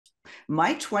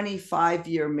My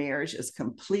 25-year marriage is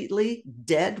completely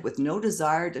dead with no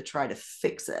desire to try to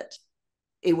fix it.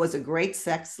 It was a great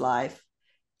sex life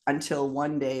until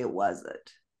one day it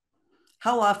wasn't.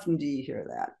 How often do you hear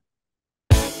that?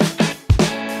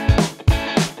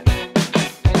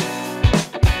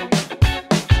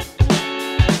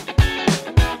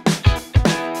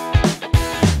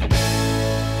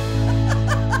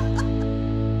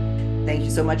 Thank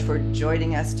you so much for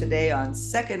joining us today on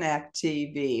Second Act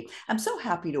TV. I'm so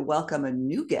happy to welcome a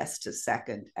new guest to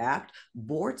Second Act,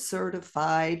 board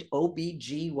certified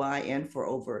OB-GYN for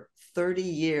over 30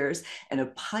 years and a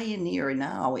pioneer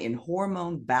now in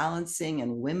hormone balancing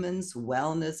and women's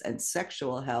wellness and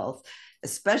sexual health,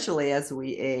 especially as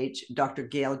we age, Dr.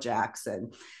 Gail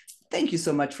Jackson. Thank you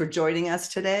so much for joining us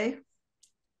today.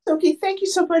 Okay, thank you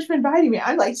so much for inviting me.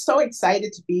 I'm so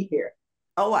excited to be here.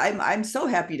 Oh, I'm so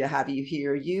happy to have you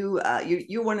here.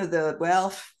 You're one of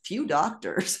the few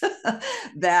doctors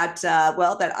that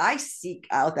that I seek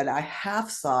out, that I have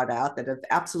sought out, that have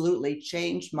absolutely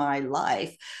changed my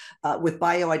life with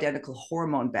bioidentical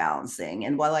hormone balancing.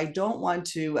 And while I don't want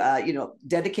to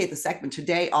dedicate the segment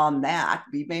today on that,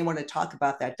 we may want to talk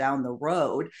about that down the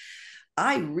road.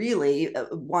 I really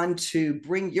want to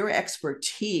bring your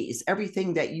expertise,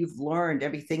 everything that you've learned,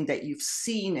 everything that you've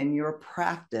seen in your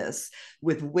practice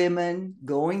with women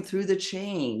going through the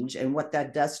change and what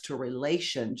that does to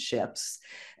relationships,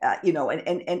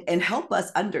 and help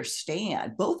us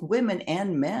understand, both women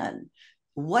and men,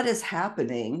 what is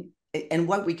happening and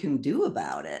what we can do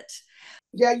about it.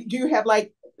 Yeah, do you have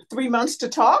like 3 months to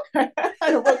talk? I'm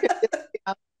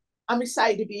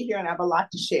excited to be here and I have a lot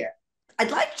to share. I'd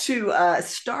like to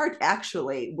start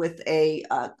actually with a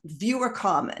viewer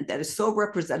comment that is so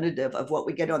representative of what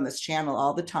we get on this channel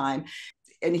all the time.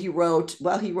 And he wrote,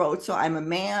 so I'm a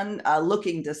man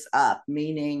looking this up,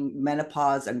 meaning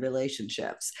menopause and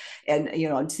relationships. And,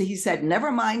 he said, never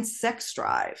mind sex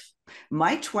drive.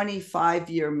 My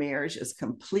 25-year marriage is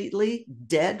completely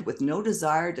dead with no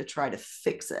desire to try to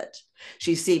fix it.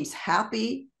 She seems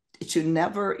happy to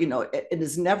never, and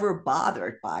is never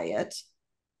bothered by it.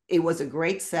 It was a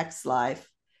great sex life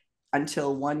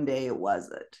until one day it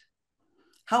wasn't.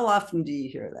 How often do you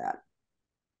hear that?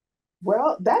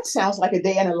 Well, that sounds like a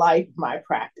day in the life of my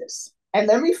practice. And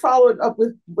let me follow it up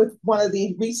with one of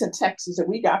the recent texts that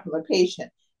we got from a patient.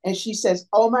 And she says,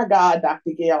 oh my God,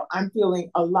 Dr. Gail, I'm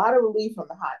feeling a lot of relief from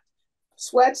the hot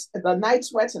sweats, the night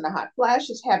sweats and the hot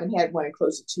flashes. Haven't had one in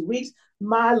close to 2 weeks.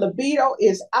 My libido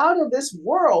is out of this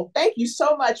world. Thank you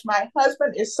so much. My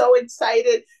husband is so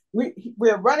excited.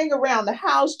 We're running around the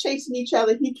house chasing each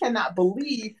other. He cannot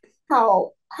believe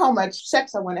how much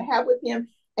sex I want to have with him,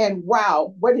 and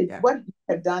wow, what he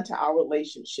have done to our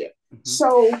relationship. Mm-hmm.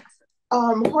 So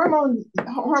hormone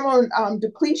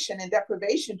depletion and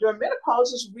deprivation during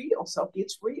menopause is real. So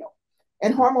it's real,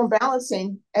 and hormone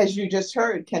balancing, as you just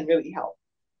heard, can really help.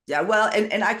 Yeah, well,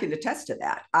 and I can attest to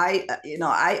that. I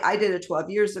did it 12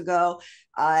 years ago.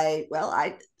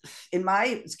 In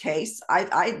my case,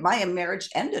 my marriage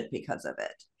ended because of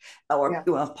it, or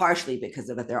partially because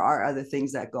of it. There are other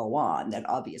things that go on that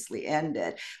obviously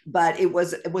ended, but it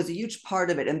was a huge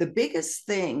part of it. And the biggest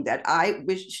thing that I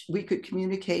wish we could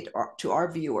communicate to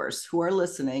our viewers who are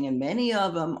listening, and many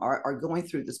of them are going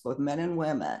through this, both men and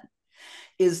women,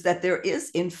 is that there is,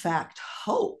 in fact,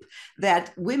 hope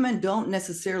that women don't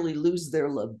necessarily lose their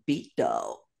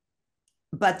libido,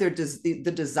 but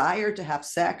the desire to have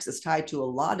sex is tied to a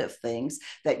lot of things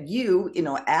that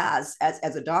as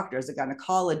a doctor, as a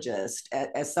gynecologist,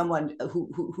 as someone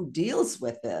who deals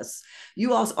with this,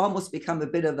 you also almost become a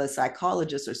bit of a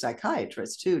psychologist or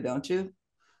psychiatrist too, don't you?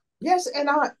 Yes, and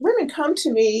women come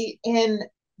to me, and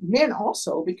men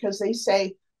also, because they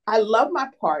say, I love my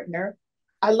partner.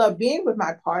 I love being with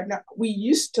my partner. We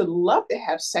used to love to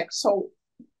have sex. So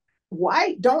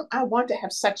why don't I want to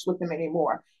have sex with them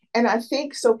anymore? And I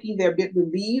think, Sophie, they're a bit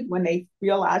relieved when they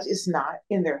realize it's not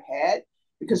in their head.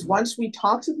 Because once we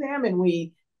talk to them and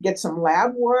we get some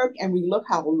lab work and we look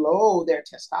how low their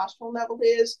testosterone level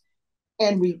is,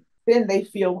 and then they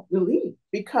feel relieved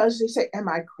because they say, am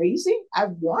I crazy? I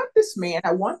want this man.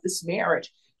 I want this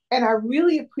marriage. And I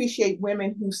really appreciate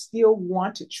women who still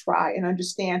want to try and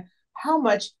understand how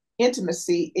much how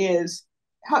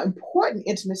important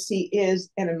intimacy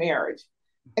is in a marriage.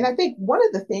 And I think one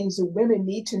of the things that women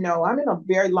need to know, I'm in a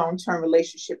very long-term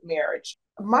relationship marriage.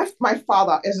 My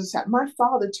father, as I said, my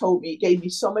father told me, gave me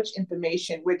so much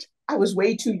information, which I was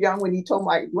way too young when he told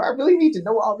me, do I really need to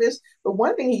know all this? But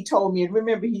one thing he told me, and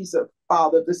remember, he's a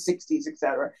father of the 60s,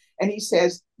 etc. And he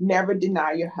says, never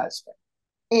deny your husband.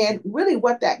 And really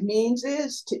what that means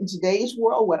is, in today's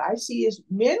world, what I see is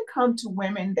men come to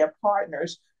women, their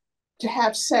partners, to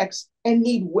have sex and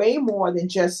need way more than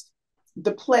just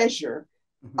the pleasure.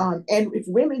 And if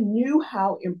women knew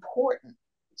how important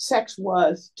sex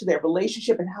was to their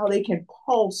relationship and how they can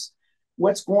pulse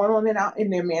what's going on in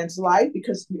their man's life,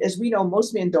 because as we know,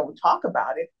 most men don't talk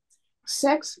about it,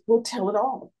 sex will tell it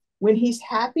all. When he's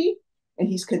happy and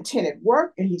he's content at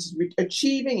work and he's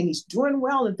achieving and he's doing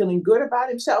well and feeling good about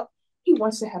himself, he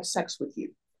wants to have sex with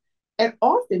you. And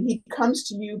often he comes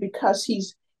to you because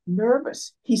he's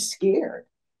nervous, he's scared,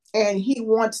 and he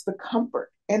wants the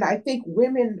comfort. And I think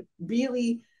women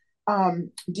really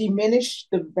diminish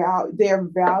their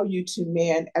value to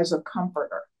men as a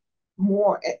comforter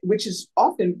more, which is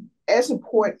often as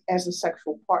important as a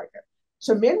sexual partner.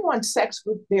 So men want sex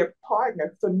with their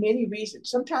partner for many reasons.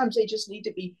 Sometimes they just need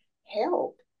to be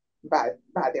held by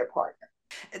their partner.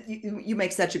 You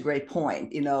make such a great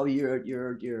point. You know,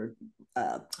 your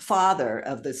father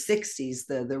of the 60s,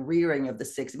 the rearing of the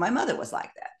 60s. My mother was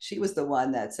like that. She was the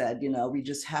one that said, you know, we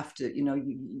just have to, you know,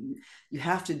 you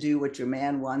have to do what your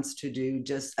man wants to do.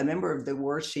 Just, I remember the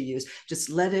words she used, just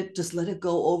let it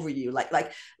go over you.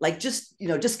 Like just, you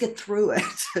know, just get through it.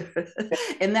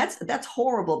 And that's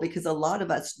horrible, because a lot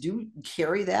of us do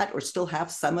carry that or still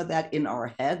have some of that in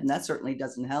our head. And that certainly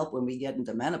doesn't help when we get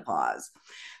into menopause.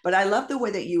 But I love the way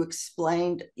that you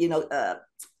explained, you know,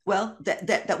 well,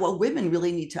 that what women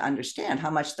really need to understand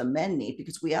how much the men need,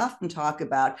 because we often talk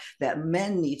about that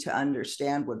men need to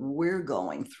understand what we're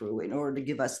going through in order to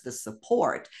give us the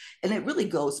support, and it really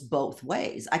goes both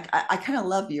ways. I kind of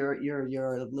love your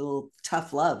little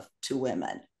tough love to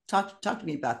women. Talk to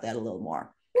me about that a little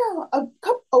more. Yeah,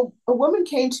 a woman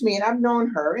came to me, and I've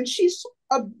known her, and she's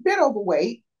a bit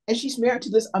overweight, and she's married to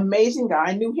this amazing guy.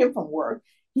 I knew him from work.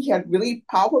 He had really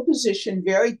powerful position,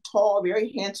 very tall,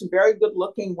 very handsome, very good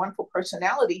looking, wonderful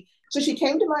personality. So she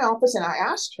came to my office, and I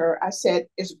asked her, I said,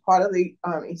 as part of the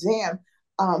exam,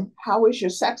 how is your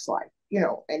sex life? You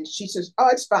know, and she says, oh,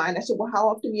 it's fine. I said, well, how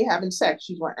often are you having sex?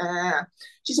 She went, ah.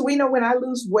 She said, well, you know, when I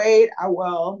lose weight, I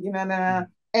will, you know, nah.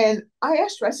 And I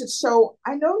asked her, I said, so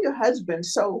I know your husband,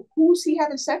 so who's he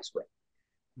having sex with?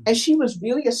 And she was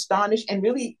really astonished and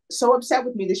really so upset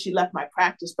with me that she left my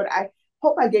practice. But I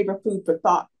hope I gave her food for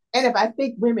thought. And if I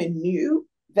think women knew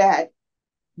that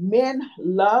men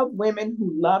love women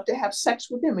who love to have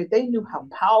sex with them, if they knew how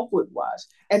powerful it was,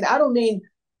 and I don't mean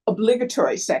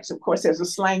obligatory sex, of course, there's a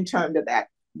slang term to that,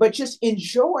 but just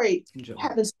enjoy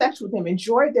having sex with them,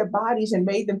 enjoyed their bodies and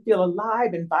made them feel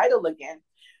alive and vital again,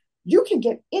 you can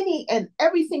get any and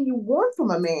everything you want from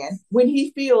a man when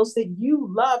he feels that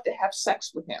you love to have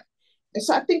sex with him. And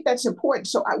so I think that's important.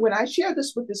 So when I share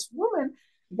this with this woman,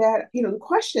 that, you know, the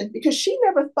question, because she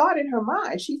never thought in her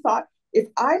mind, she thought, if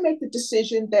I make the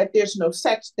decision that there's no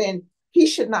sex, then he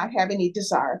should not have any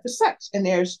desire for sex. And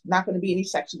there's not going to be any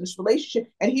sex in this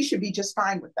relationship. And he should be just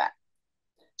fine with that.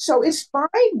 So it's fine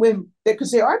when,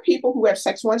 because there are people who have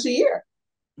sex once a year.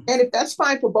 And if that's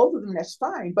fine for both of them, that's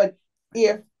fine. But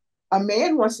if a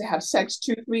man wants to have sex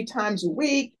 2-3 times a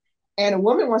week, and a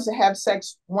woman wants to have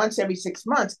sex once every 6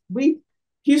 months,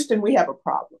 Houston, we have a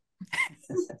problem.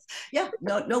 Yeah,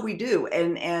 no, we do.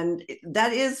 And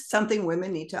that is something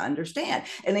women need to understand.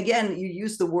 And again, you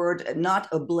use the word not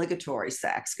obligatory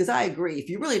sex, because I agree. If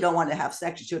you really don't want to have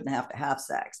sex, you shouldn't have to have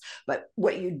sex. But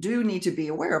what you do need to be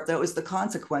aware of, though, is the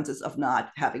consequences of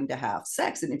not having to have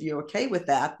sex. And if you're okay with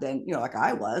that, then, you know, like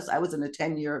I was in a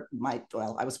 10-year,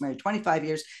 I was married 25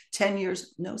 years, 10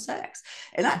 years, no sex.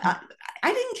 And I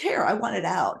didn't care. I wanted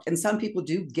out. And some people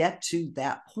do get to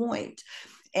that point.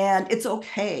 And it's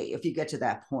okay if you get to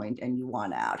that point and you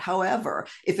want out. However,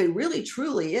 if it really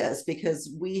truly is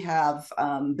because we have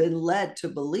been led to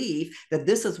believe that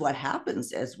this is what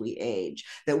happens as we age,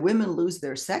 that women lose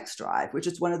their sex drive, which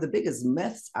is one of the biggest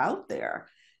myths out there,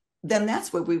 then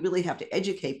that's where we really have to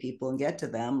educate people and get to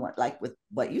them, like with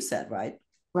what you said, right?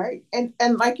 Right. And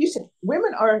like you said,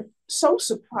 women are so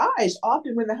surprised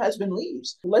often when the husband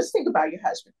leaves. Let's think about your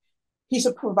husband. He's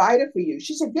a provider for you.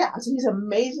 She said, yeah, he's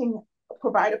amazing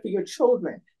provider for your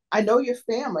children. I know your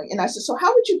family. And I said, so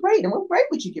how would you grade him? What grade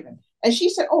would you give him? And she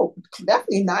said, oh,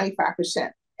 definitely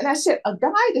 95%. And I said, a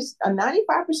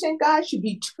 95% guy should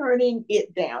be turning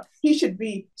it down. He should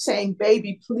be saying,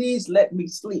 baby, please let me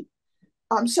sleep.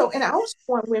 And I also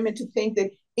want women to think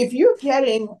that if you're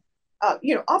getting,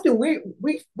 often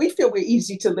we feel we're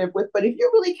easy to live with, but if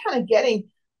you're really kind of getting,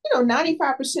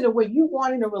 95% of what you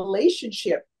want in a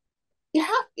relationship,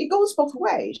 it goes both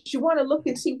ways. You want to look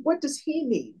and see, what does he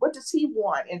need? What does he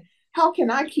want? And how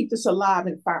can I keep this alive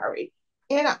and fiery?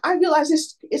 And I realize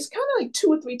it's kind of like 2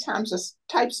 or 3 times the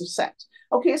types of sex.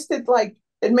 Okay, it's like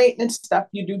the maintenance stuff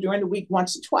you do during the week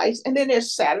once or twice. And then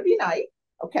there's Saturday night,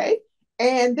 okay?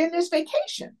 And then there's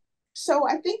vacation. So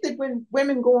I think that when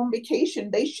women go on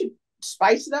vacation, they should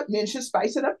spice it up. Men should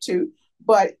spice it up too,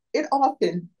 but it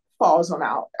often falls on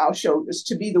our shoulders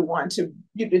to be the one to,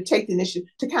 to take the initiative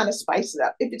to kind of spice it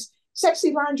up. If it's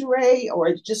sexy lingerie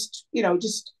or just,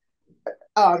 just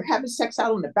having sex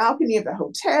out on the balcony of the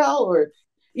hotel or,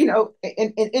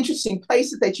 in interesting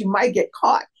places that you might get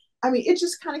caught. I mean, it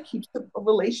just kind of keeps a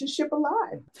relationship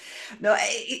alive. No,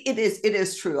 it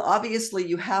is true. Obviously,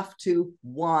 you have to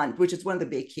want, which is one of the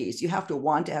big keys. You have to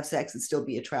want to have sex and still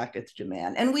be attracted to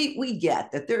man. And we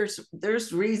get that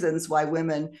there's reasons why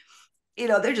women,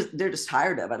 they're just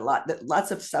tired of it.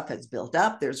 Lots of stuff has built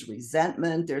up. There's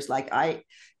resentment. There's like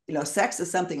sex is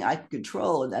something I can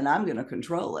control and I'm going to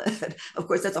control it. Of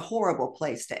course, that's a horrible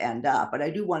place to end up. But I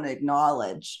do want to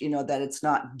acknowledge, that it's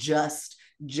not just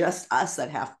us that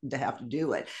have to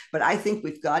do it. But I think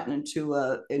we've gotten into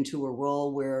a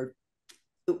role where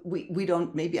we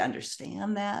don't maybe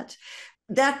understand that.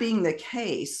 That being the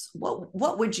case,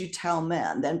 what would you tell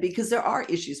men then? Because there are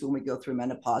issues when we go through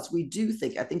menopause. We do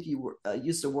think, I think you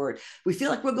used a word, we feel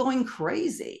like we're going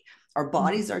crazy. Our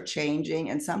bodies are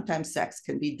changing, and sometimes sex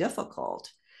can be difficult.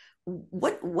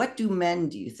 What do men,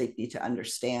 do you think, need to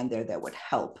understand there that would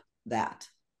help that?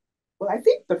 Well, I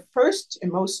think the first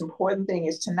and most important thing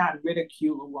is to not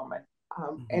ridicule a woman,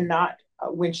 and not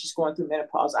when she's going through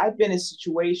menopause. I've been in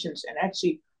situations and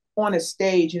actually on a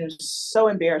stage, and it was so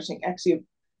embarrassing. Actually, a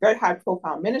very high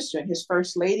profile minister and his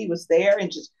first lady was there and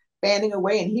just fanning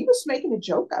away, and he was making a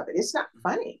joke of it. It's not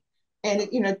funny. And,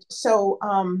 so,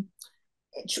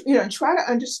 try to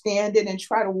understand it and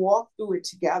try to walk through it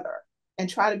together and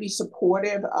try to be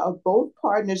supportive of both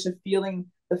partners of feeling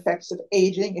the effects of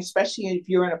aging, especially if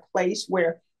you're in a place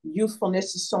where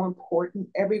youthfulness is so important.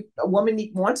 A woman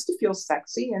wants to feel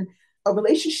sexy, and a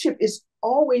relationship is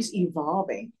always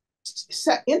evolving.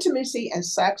 Intimacy and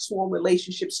sexual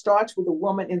relationship starts with a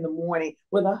woman in the morning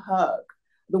with a hug,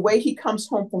 the way he comes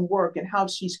home from work and how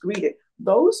she's greeted.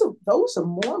 Those are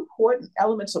more important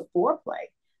elements of foreplay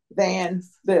than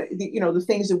the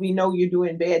things that we know you do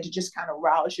in bed to just kind of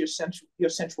rouse your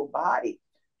central body.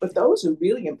 But those are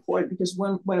really important because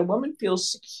when a woman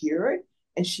feels secure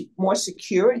and she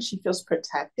feels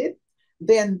protected,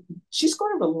 then she's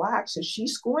going to relax and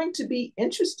she's going to be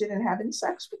interested in having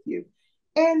sex with you.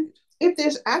 And if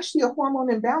there's actually a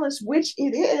hormone imbalance, which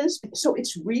it is, so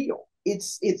it's real,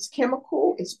 it's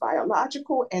chemical, it's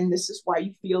biological, and this is why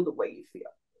you feel the way you feel.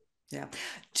 Yeah.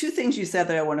 Two things you said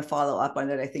that I want to follow up on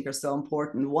that I think are so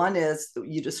important. One is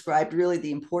you described really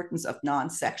the importance of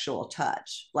non-sexual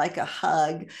touch, like a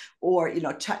hug or,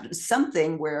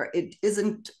 something where it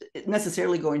isn't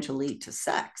necessarily going to lead to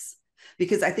sex.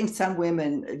 Because I think some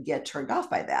women get turned off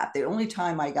by that. The only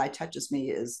time my guy touches me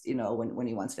is, when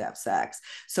he wants to have sex.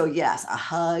 So yes, a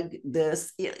hug,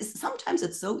 sometimes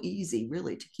it's so easy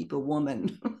really to keep a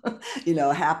woman,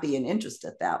 happy and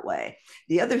interested that way.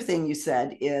 The other thing you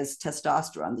said is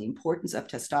testosterone, the importance of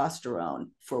testosterone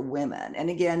for women. And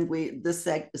again, this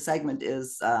segment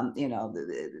is,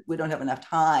 we don't have enough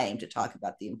time to talk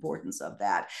about the importance of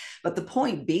that. But the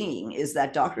point being is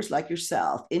that doctors like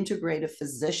yourself, integrative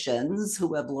physicians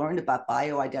who have learned about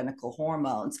bioidentical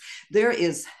hormones, there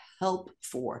is help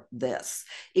for this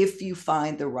if you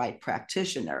find the right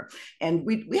practitioner. And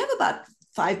we have about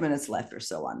 5 minutes left or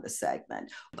so on this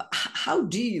segment. How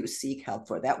do you seek help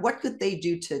for that? What could they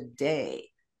do today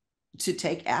to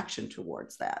take action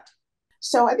towards that?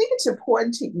 So I think it's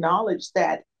important to acknowledge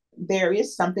that there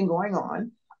is something going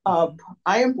on.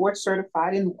 I am board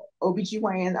certified in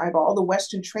Ob-GYN. I have all the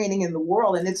Western training in the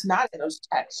world, and it's not in those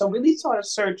texts. So really sort of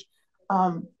search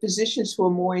physicians who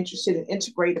are more interested in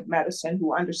integrative medicine,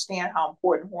 who understand how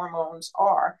important hormones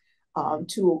are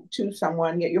to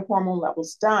someone, get your hormone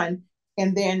levels done,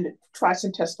 and then try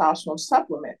some testosterone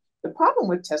supplement. The problem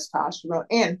with testosterone,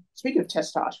 and speaking of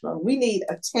testosterone, we need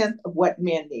a tenth of what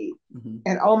men need.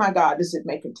 And oh my God, does it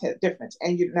make a difference?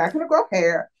 And you're not going to grow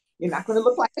hair. You're not going to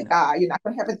look like a guy. You're not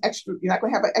going to have an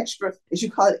extra, as you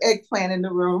call it, eggplant in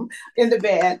the room, in the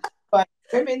bed. But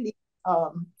women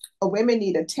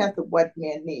need a tenth of what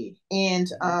men need. And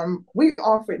we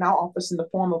offer it in our office in the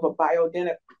form of a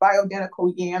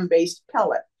bioidentical yam-based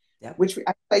pellet, which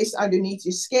I place underneath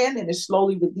your skin, and it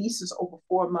slowly releases over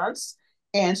 4 months.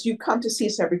 And so you come to see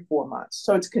us every 4 months.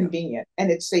 So it's convenient and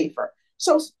it's safer.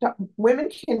 So women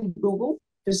can Google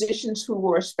physicians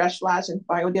who are specialized in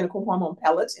bioidentical hormone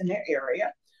pellets in their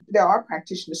area. There are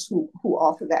practitioners who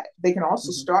offer that. They can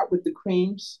also start with the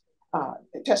creams.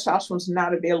 Testosterone is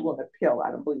not available in a pill,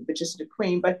 I don't believe, but just the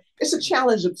cream. But it's a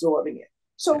challenge absorbing it.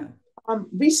 So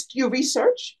you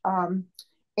research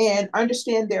and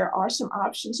understand there are some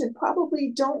options, and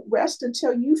probably don't rest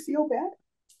until you feel better.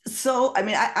 So, I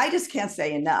mean, I just can't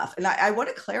say enough. And I want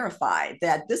to clarify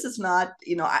that this is not,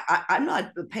 I'm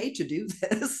not paid to do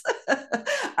this.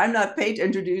 I'm not paid to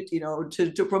introduce,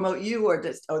 to promote you or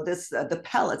the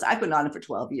pellets. I've been on it for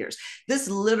 12 years. This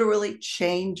literally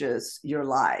changes your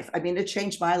life. I mean, it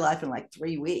changed my life in like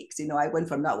 3 weeks. I went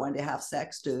from not wanting to have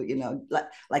sex to,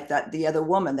 like that, the other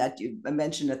woman that you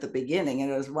mentioned at the beginning,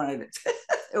 and it was wanted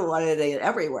it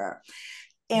everywhere.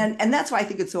 And that's why I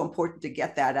think it's so important to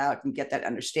get that out and get that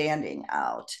understanding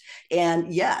out.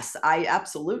 And yes, I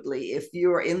absolutely, if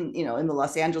you're in the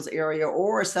Los Angeles area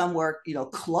or somewhere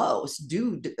close,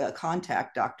 do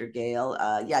contact Dr. Gail.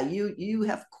 Yeah, you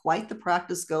have quite the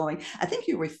practice going. I think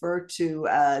you refer to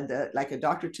like a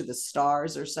doctor to the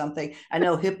stars or something. I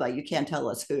know HIPAA, you can't tell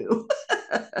us who.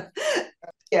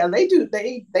 Yeah, they do.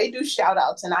 They do shout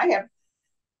outs, and I have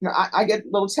I get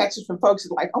little texts from folks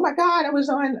like, "Oh my God, I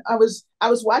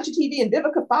was watching TV and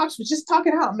Vivica Fox was just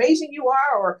talking how amazing you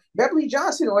are," or Beverly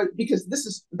Johnson, or because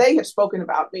they have spoken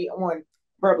about me on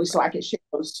verbally, so I can share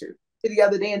those two. The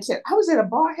other day and said, "I was at a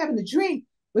bar having a drink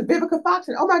with Vivica Fox,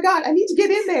 and oh my God, I need to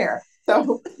get in there."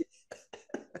 So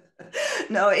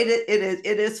No, it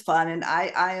is fun, and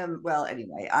I am, well,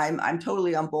 anyway, I'm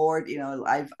totally on board.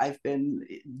 I've been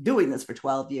doing this for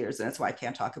 12 years, and that's why I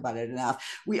can't talk about it enough.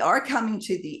 We are coming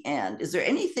to the end. Is there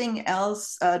anything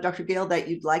else, Dr. Gail, that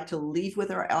you'd like to leave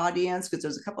with our audience? Because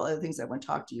there's a couple other things I want to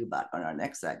talk to you about on our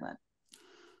next segment.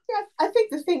 yeah, I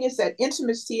think the thing is that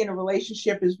intimacy in a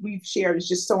relationship, as we've shared, is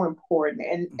just so important.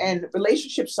 And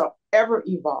relationships are ever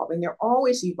evolving. They're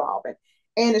always evolving.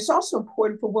 And it's also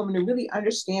important for women to really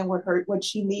understand what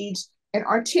she needs and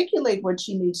articulate what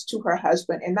she needs to her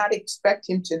husband and not expect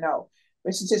him to know. For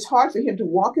instance, it's hard for him to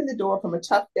walk in the door from a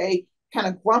tough day, kind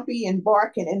of grumpy and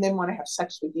barking, and then want to have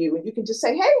sex with you. And you can just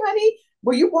say, "Hey, honey,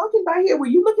 were you walking by here? Were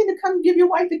you looking to come give your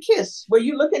wife a kiss? Were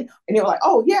you looking?" And you're like,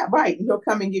 "Oh, yeah, right." And he'll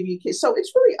come and give you a kiss. So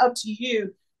it's really up to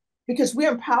you because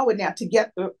we're empowered now to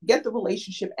get the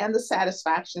relationship and the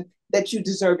satisfaction that you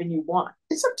deserve and you want.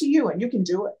 It's up to you, and you can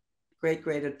do it.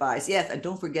 Great advice. Yes, and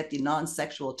don't forget the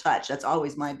non-sexual touch. That's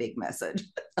always my big message.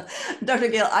 Dr.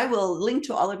 Gail, I will link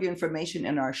to all of your information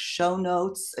in our show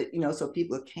notes, so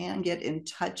people can get in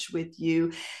touch with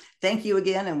you. Thank you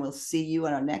again, and we'll see you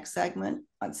in our next segment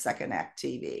on Second Act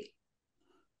TV.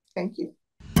 Thank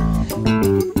you.